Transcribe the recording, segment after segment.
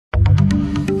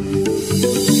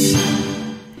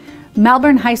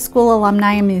Melbourne High School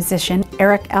alumni and musician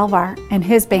Erik Alvar and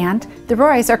his band, the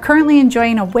Roys, are currently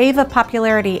enjoying a wave of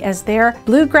popularity as their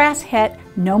bluegrass hit,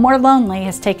 No More Lonely,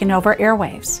 has taken over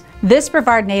airwaves. This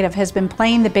Brevard native has been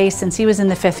playing the bass since he was in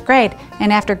the 5th grade,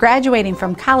 and after graduating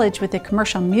from college with a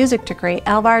commercial music degree,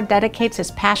 Alvar dedicates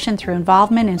his passion through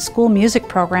involvement in school music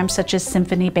programs such as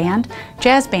symphony band,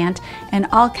 jazz band, and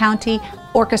all-county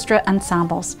orchestra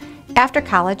ensembles. After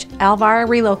college, Alvar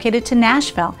relocated to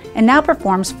Nashville and now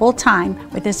performs full-time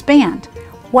with his band.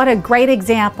 What a great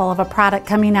example of a product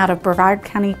coming out of Brevard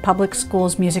County Public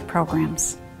Schools music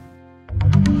programs.